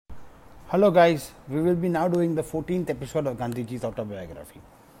Hello, guys. We will be now doing the 14th episode of Gandhiji's autobiography.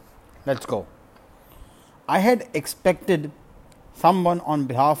 Let's go. I had expected someone on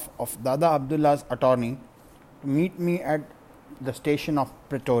behalf of Dada Abdullah's attorney to meet me at the station of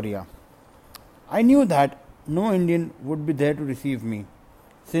Pretoria. I knew that no Indian would be there to receive me,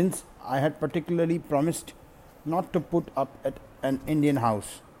 since I had particularly promised not to put up at an Indian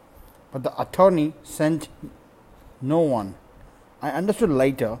house. But the attorney sent no one. I understood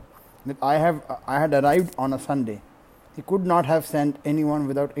later that I had arrived on a Sunday. He could not have sent anyone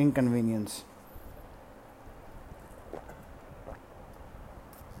without inconvenience.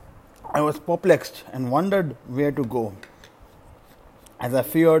 I was perplexed and wondered where to go, as I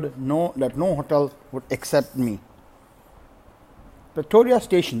feared that no hotel would accept me. Pretoria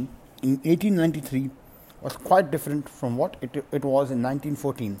Station in 1893 was quite different from what it was in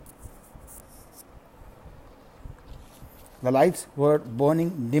 1914. The lights were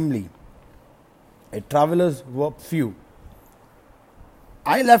burning dimly. Travellers were few.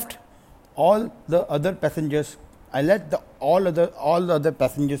 I left all the other passengers. I let all the other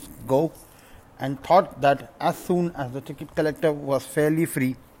passengers go, and thought that as soon as the ticket collector was fairly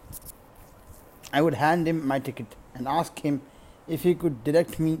free, I would hand him my ticket and ask him if he could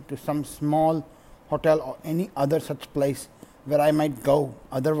direct me to some small hotel or any other such place where I might go.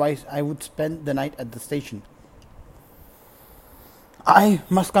 Otherwise, I would spend the night at the station. I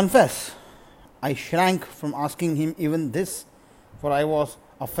must confess, I shrank from asking him even this, for I was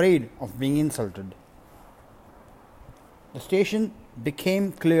afraid of being insulted. The station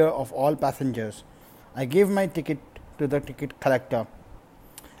became clear of all passengers. I gave my ticket to the ticket collector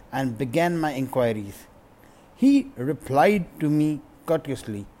and began my inquiries. He replied to me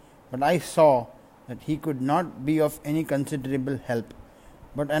courteously, but I saw that he could not be of any considerable help.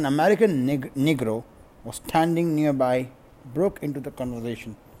 But an American Negro was standing nearby, broke into the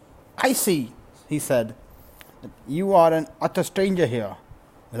conversation. "I see," he said, "that you are an utter stranger here,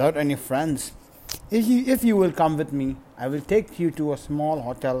 without any friends. If you will come with me, I will take you to a small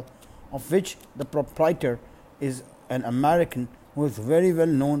hotel of which the proprietor is an American who is very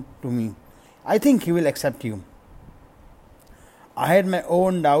well known to me. I think he will accept you." I had my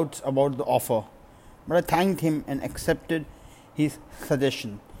own doubts about the offer, but I thanked him and accepted his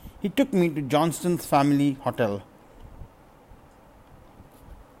suggestion. He took me to Johnston's Family Hotel.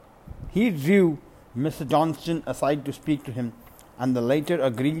 He drew Mr. Johnston aside to speak to him, and the latter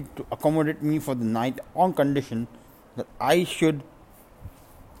agreed to accommodate me for the night on condition that I should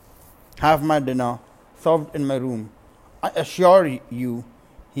have my dinner served in my room. "I assure you,"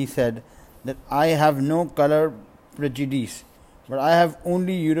 he said, "that I have no colour prejudice, but I have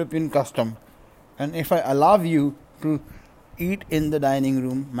only European custom, and if I allow you to eat in the dining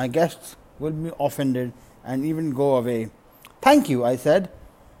room, my guests will be offended and even go away." "Thank you," I said,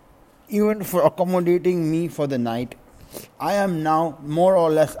 "even for accommodating me for the night. I am now more or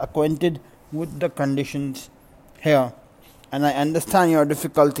less acquainted with the conditions here, and I understand your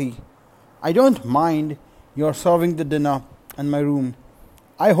difficulty. I don't mind your serving the dinner in my room.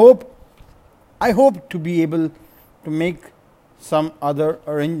 I hope to be able to make some other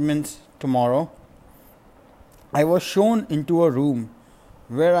arrangements tomorrow." I was shown into a room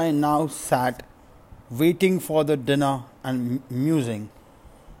where I now sat, waiting for the dinner and musing,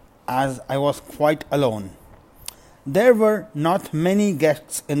 as I was quite alone. There were not many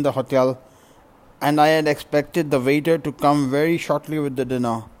guests in the hotel, and I had expected the waiter to come very shortly with the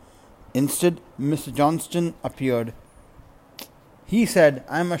dinner. Instead, Mr. Johnston appeared. He said,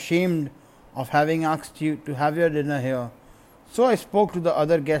 "I am ashamed of having asked you to have your dinner here. So I spoke to the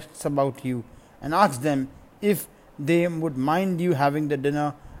other guests about you and asked them if they would mind you having the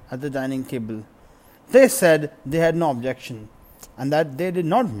dinner at the dining table. They said they had no objection, and that they did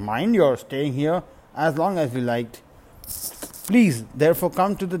not mind your staying here as long as you liked. Please, therefore,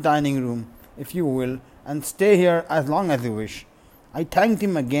 come to the dining room, if you will, and stay here as long as you wish." I thanked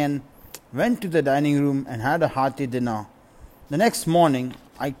him again, went to the dining room, and had a hearty dinner. The next morning,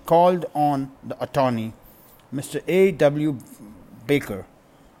 I called on the attorney, Mr. A. W. Baker.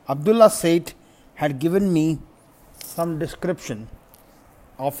 Abdullah Seth had given me some description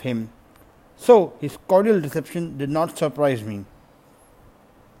of him, so his cordial reception did not surprise me.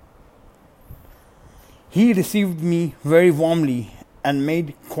 He received me very warmly and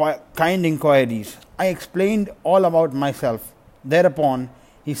made kind inquiries. I explained all about myself. Thereupon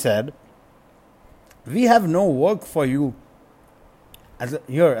he said, "We have no work for you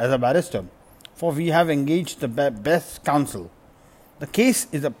here as a barrister, for we have engaged the best counsel. The case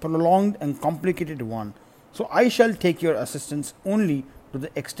is a prolonged and complicated one, so I shall take your assistance only to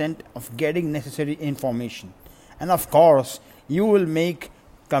the extent of getting necessary information, and of course you will make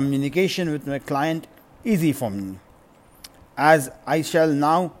communication with my client easy for me, as I shall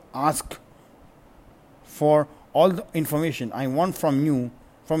now ask for all the information I want from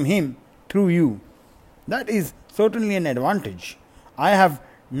him through you. That is certainly an advantage. I have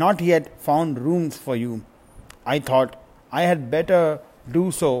not yet found rooms for you. I thought I had better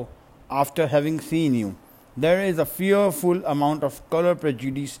do so after having seen you. There is a fearful amount of color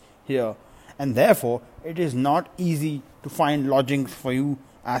prejudice here, and therefore it is not easy to find lodgings for you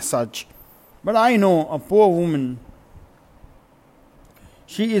as such. But I know a poor woman.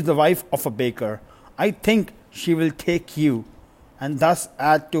 She is the wife of a baker. I think she will take you, and thus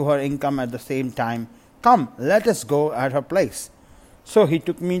add to her income at the same time. Come, let us go at her place. So he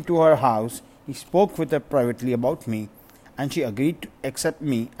took me to her house. He spoke with her privately about me, and she agreed to accept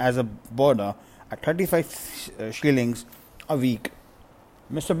me as a boarder at 35 shillings a week.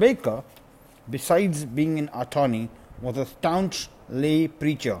 Mr. Baker, besides being an attorney, was a staunch lay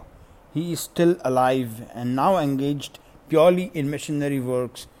preacher. He is still alive and now engaged purely in missionary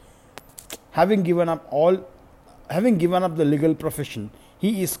works. Having given up the legal profession,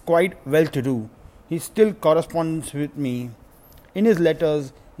 he is quite well to do. He still corresponds with me. In his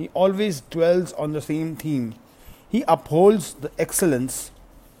letters, he always dwells on the same theme. He upholds the excellence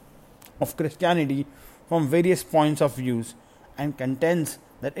of Christianity from various points of view and contends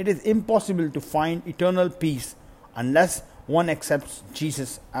that it is impossible to find eternal peace unless one accepts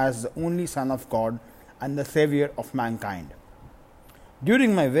Jesus as the only Son of God and the Savior of mankind.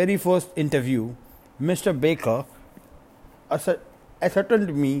 During my very first interview, Mr. Baker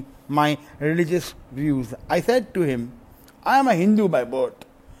ascertained me my religious views. I said to him, I am a Hindu by birth,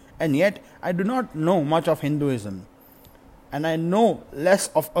 and yet I do not know much of Hinduism, and I know less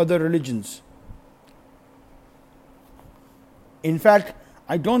of other religions. In fact,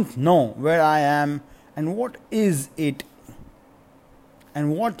 I don't know where I am and what is it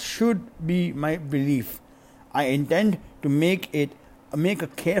and what should be my belief. I intend to make a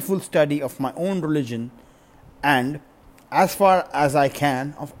careful study of my own religion and, as far as I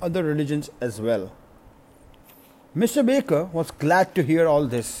can, of other religions as well. Mr. Baker was glad to hear all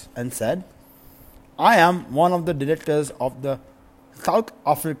this and said, I am one of the directors of the South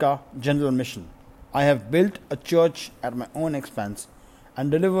Africa General Mission. I have built a church at my own expense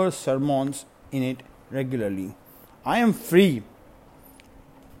and deliver sermons in it regularly. I am free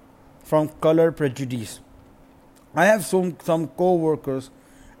from color prejudice. I have some co-workers,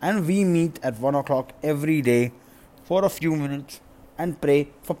 and we meet at 1 o'clock every day for a few minutes and pray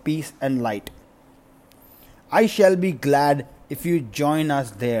for peace and light. I shall be glad if you join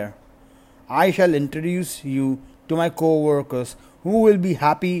us there. I shall introduce you to my co-workers who will be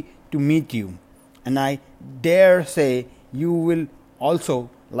happy to meet you, and I dare say you will also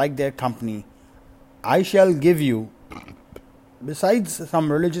like their company. I shall give you, besides, some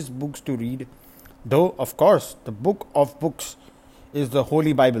religious books to read, though of course the book of books is the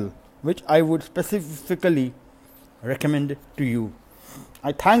Holy Bible, which I would specifically recommend to you.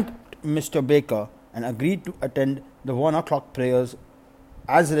 I thanked Mr. Baker and agreed to attend the 1 o'clock prayers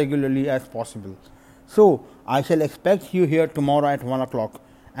as regularly as possible. So I shall expect you here tomorrow at 1 o'clock,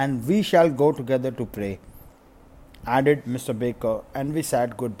 and we shall go together to pray, added Mr. Baker, and we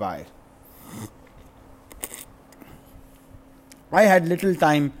said goodbye. I had little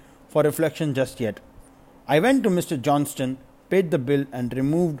time for reflection just yet. I went to Mr. Johnston, paid the bill, and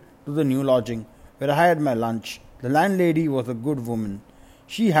removed to the new lodging, where I had my lunch. The landlady was a good woman.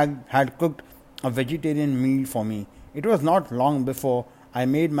 She had cooked a vegetarian meal for me. It was not long before I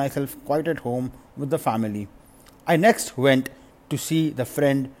made myself quite at home with the family. I next went to see the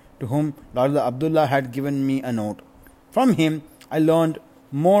friend to whom Lord Abdullah had given me a note. From him I learned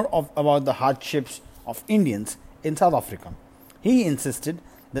more about the hardships of Indians in South Africa. He insisted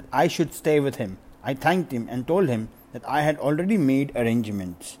that I should stay with him. I thanked him and told him that I had already made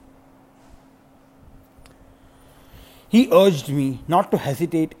arrangements. He urged me not to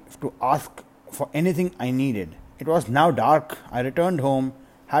hesitate to ask for anything I needed. It was now dark. I returned home,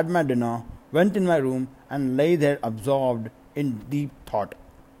 had my dinner, went in my room, and lay there absorbed in deep thought.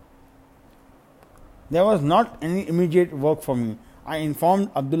 There was not any immediate work for me. I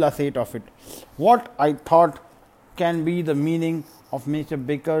informed Abdullah Seth of it. What I thought can be the meaning of Mr.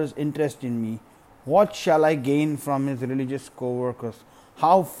 Baker's interest in me? What shall I gain from his religious co-workers?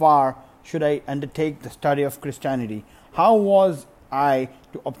 How far should I undertake the study of Christianity? How was I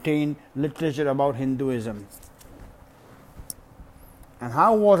to obtain literature about Hinduism? And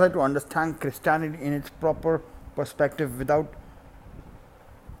how was I to understand Christianity in its proper perspective without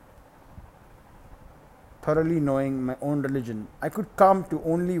thoroughly knowing my own religion? I could come to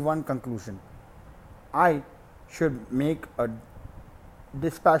only one conclusion. I should make a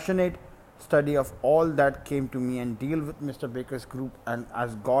dispassionate study of all that came to me and deal with Mr. Baker's group and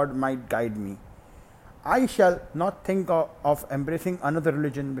as God might guide me. I shall not think of embracing another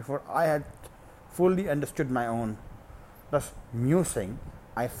religion before I had fully understood my own. Thus musing,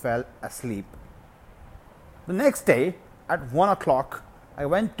 I fell asleep. The next day, at 1 o'clock, I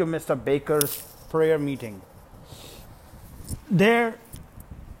went to Mr. Baker's prayer meeting. There,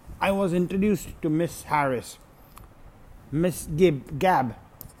 I was introduced to Miss Harris, Miss Gabb,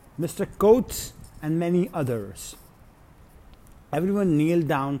 Mr. Coates, and many others. Everyone kneeled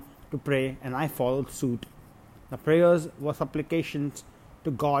down to pray, and I followed suit. The prayers were supplications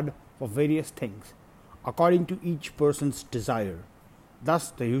to God for various things, according to each person's desire.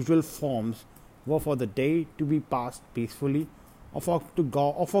 Thus, the usual forms were for the day to be passed peacefully, or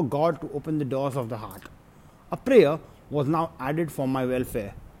for God to open the doors of the heart. A prayer was now added for my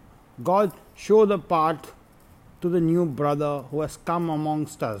welfare. God, show the path to the new brother who has come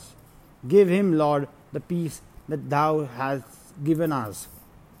amongst us. Give him, Lord, the peace that thou hast given us.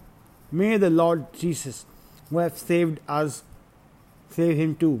 May the Lord Jesus, who hath saved us, save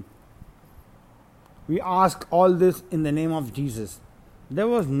him too. We ask all this in the name of Jesus. There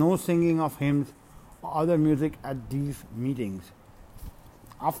was no singing of hymns or other music at these meetings.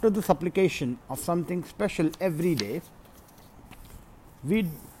 After the supplication of something special every day, we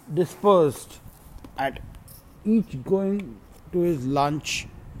dispersed, at each going to his lunch,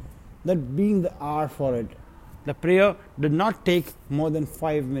 that being the hour for it. The prayer did not take more than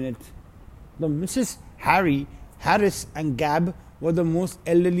 5 minutes. The Mrs. Harris and Gabb were the most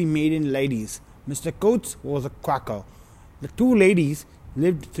elderly maiden ladies. Mr. Coates was a Quaker. The two ladies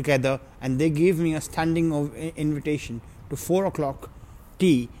lived together, and they gave me a standing invitation to 4 o'clock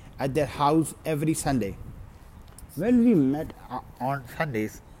tea at their house every Sunday. When we met on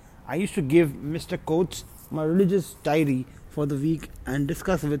Sundays, I used to give Mr. Coates my religious diary for the week and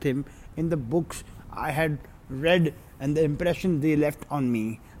discuss with him in the books I had read and the impression they left on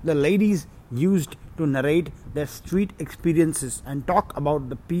me. The ladies used to narrate their street experiences and talk about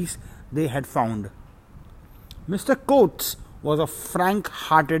the peace they had found. Mr. Coates was a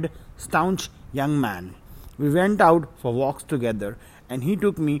frank-hearted, staunch young man. We went out for walks together, and he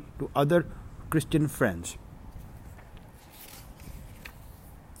took me to other Christian friends.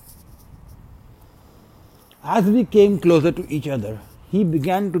 As we came closer to each other, he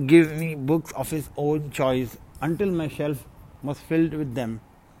began to give me books of his own choice until my shelf was filled with them.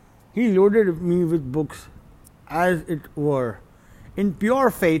 He loaded me with books, as it were. In pure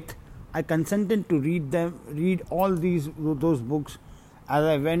faith, I consented to read all those books. As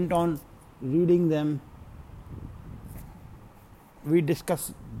I went on reading them, we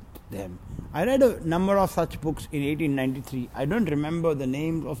discussed them. I read a number of such books in 1893. I don't remember the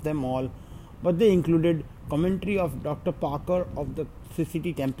names of them all, but they included commentary of Dr. Parker of the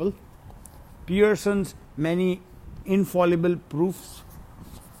City Temple, Pearson's Many Infallible Proofs,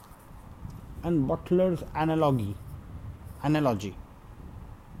 and Butler's Analogy.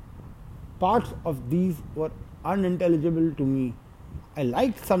 Parts of these were unintelligible to me. I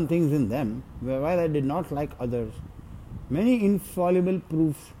liked some things in them, while I did not like others. Many infallible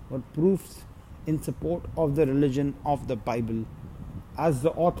proofs were proofs in support of the religion of the Bible, as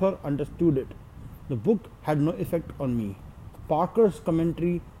the author understood it. The book had no effect on me. Parker's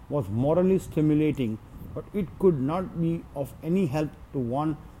commentary was morally stimulating, but it could not be of any help to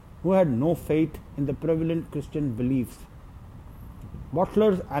one who had no faith in the prevalent Christian beliefs.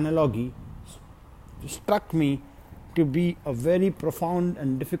 Butler's Analogy struck me to be a very profound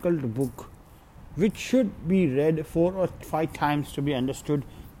and difficult book, which should be read 4 or 5 times to be understood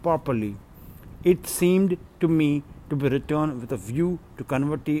properly. It seemed to me to be written with a view to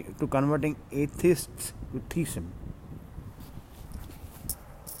converting atheists to theism.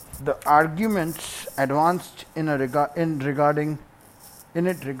 The arguments advanced regarding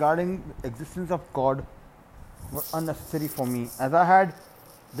the existence of God were unnecessary for me, as I had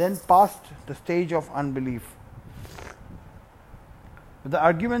then passed the stage of unbelief. The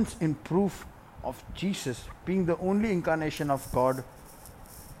arguments in proof of Jesus being the only incarnation of God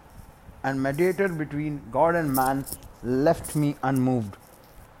and mediator between God and man left me unmoved.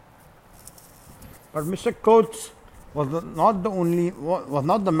 But Mr. Coates was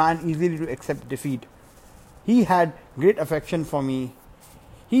not the man easily to accept defeat. He had great affection for me.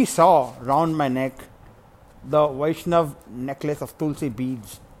 He saw round my neck the Vaishnav necklace of Tulsi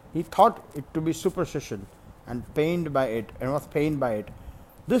beads. He thought it to be superstition and was pained by it.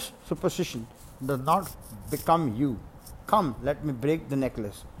 This superstition does not become you. Come, let me break the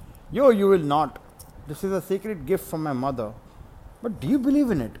necklace. You will not. This is a sacred gift from my mother. But do you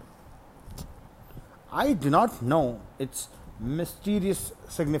believe in it? I do not know its mysterious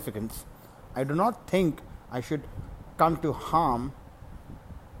significance. I do not think I should come to harm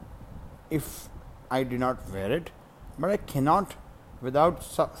if I do not wear it, but I cannot, without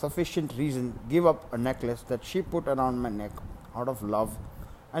sufficient reason, give up a necklace that she put around my neck out of love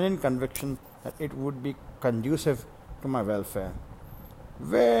and in conviction that it would be conducive to my welfare.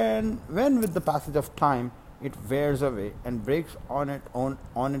 When with the passage of time it wears away and breaks on its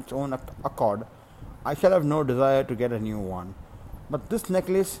own accord, I shall have no desire to get a new one. But this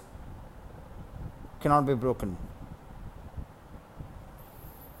necklace cannot be broken.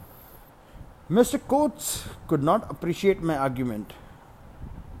 Mr. Coates could not appreciate my argument,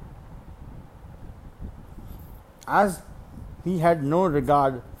 as he had no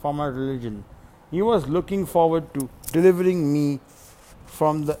regard for my religion. He was looking forward to delivering me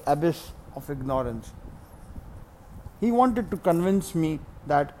from the abyss of ignorance. He wanted to convince me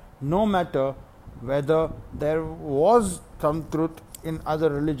that no matter whether there was some truth in other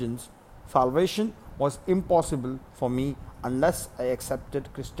religions, salvation was impossible for me unless I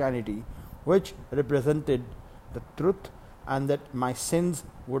accepted Christianity, which represented the truth, and that my sins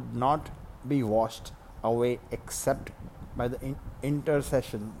would not be washed away except by the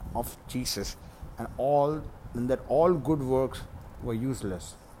intercession of Jesus, and that all good works were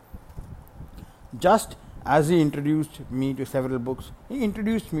useless. Just as he introduced me to several books, he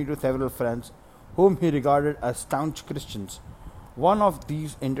introduced me to several friends whom he regarded as staunch Christians. One of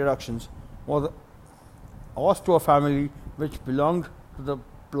these introductions was to a family which belonged to the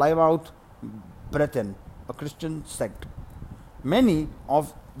Plymouth Brethren, a Christian sect. Many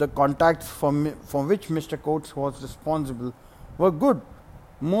of the contacts from which Mr. Coates was responsible were good.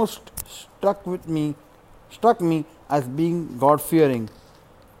 Most struck me as being God-fearing.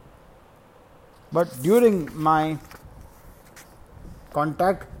 But during my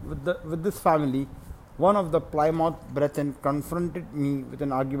contact with this family, one of the Plymouth Brethren confronted me with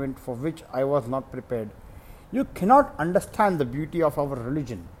an argument for which I was not prepared. You cannot understand the beauty of our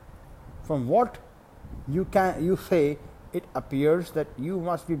religion. From what you say, it appears that you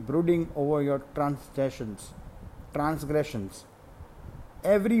must be brooding over your transgressions.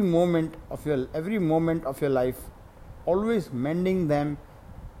 Every moment of your life, always mending them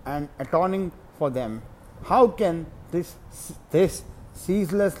and atoning for them. How can this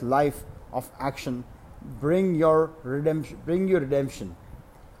ceaseless life of action bring your redemption?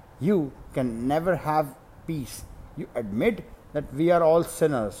 You can never have peace. You admit that we are all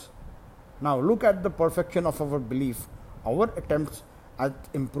sinners. Now look at the perfection of our belief. Our attempts at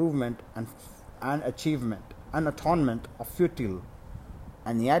improvement and achievement and atonement are futile,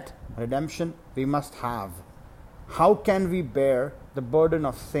 and yet redemption we must have. How can we bear the burden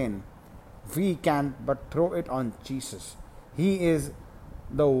of sin? We can but throw it on Jesus. He is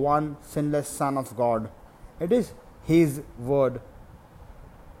the one sinless Son of God. It is His word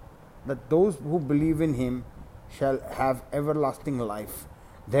that those who believe in Him shall have everlasting life.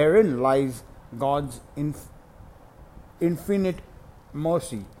 Therein lies God's infinite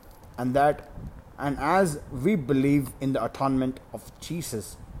mercy, and as we believe in the atonement of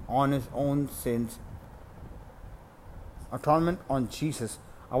Jesus on His own sins,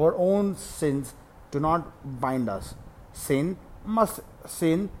 our own sins do not bind us. Sin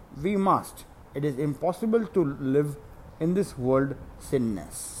we must. It is impossible to live in this world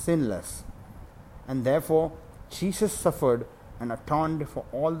sinless. And therefore Jesus suffered and atoned for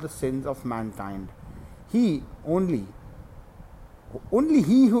all the sins of mankind. Only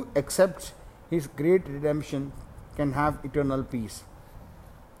he who accepts His great redemption can have eternal peace.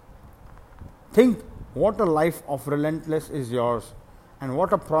 Think what a life of relentless is yours, and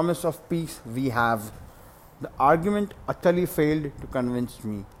what a promise of peace we have. The argument utterly failed to convince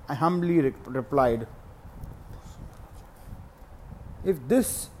me. I humbly replied, if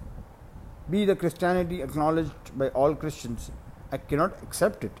this be the Christianity acknowledged by all Christians, I cannot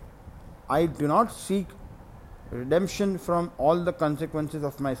accept it. I do not seek redemption from all the consequences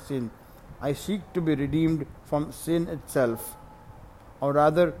of my sin. I seek to be redeemed from sin itself, or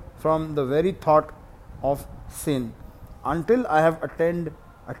rather from the very thought of sin. Until I have attained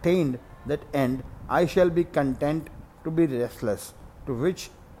that end, I shall be content to be restless. To which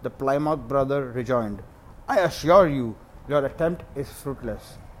the Plymouth brother rejoined, I assure you, your attempt is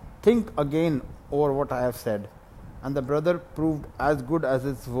fruitless. Think again over what I have said. And the brother proved as good as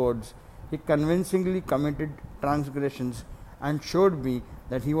his words. He convincingly committed transgressions and showed me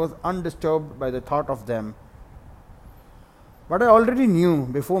that he was undisturbed by the thought of them. But I already knew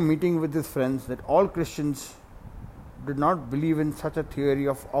before meeting with his friends that all Christians did not believe in such a theory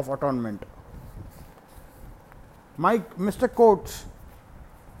of atonement. Mr. Coates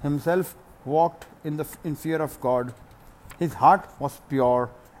himself walked in fear of God. His heart was pure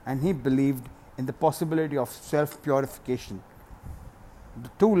and he believed in the possibility of self purification.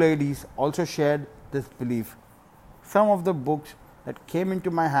 The two ladies also shared this belief. Some of the books that came into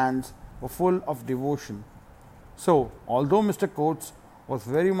my hands were full of devotion. So, although Mr. Coates was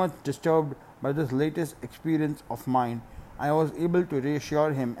very much disturbed by this latest experience of mine, I was able to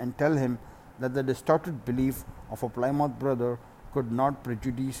reassure him and tell him that the distorted belief of a Plymouth brother could not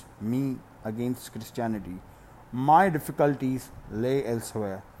prejudice me against Christianity. My difficulties lay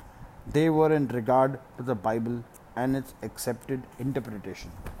elsewhere. They were in regard to the Bible and its accepted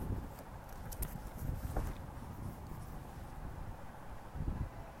interpretation.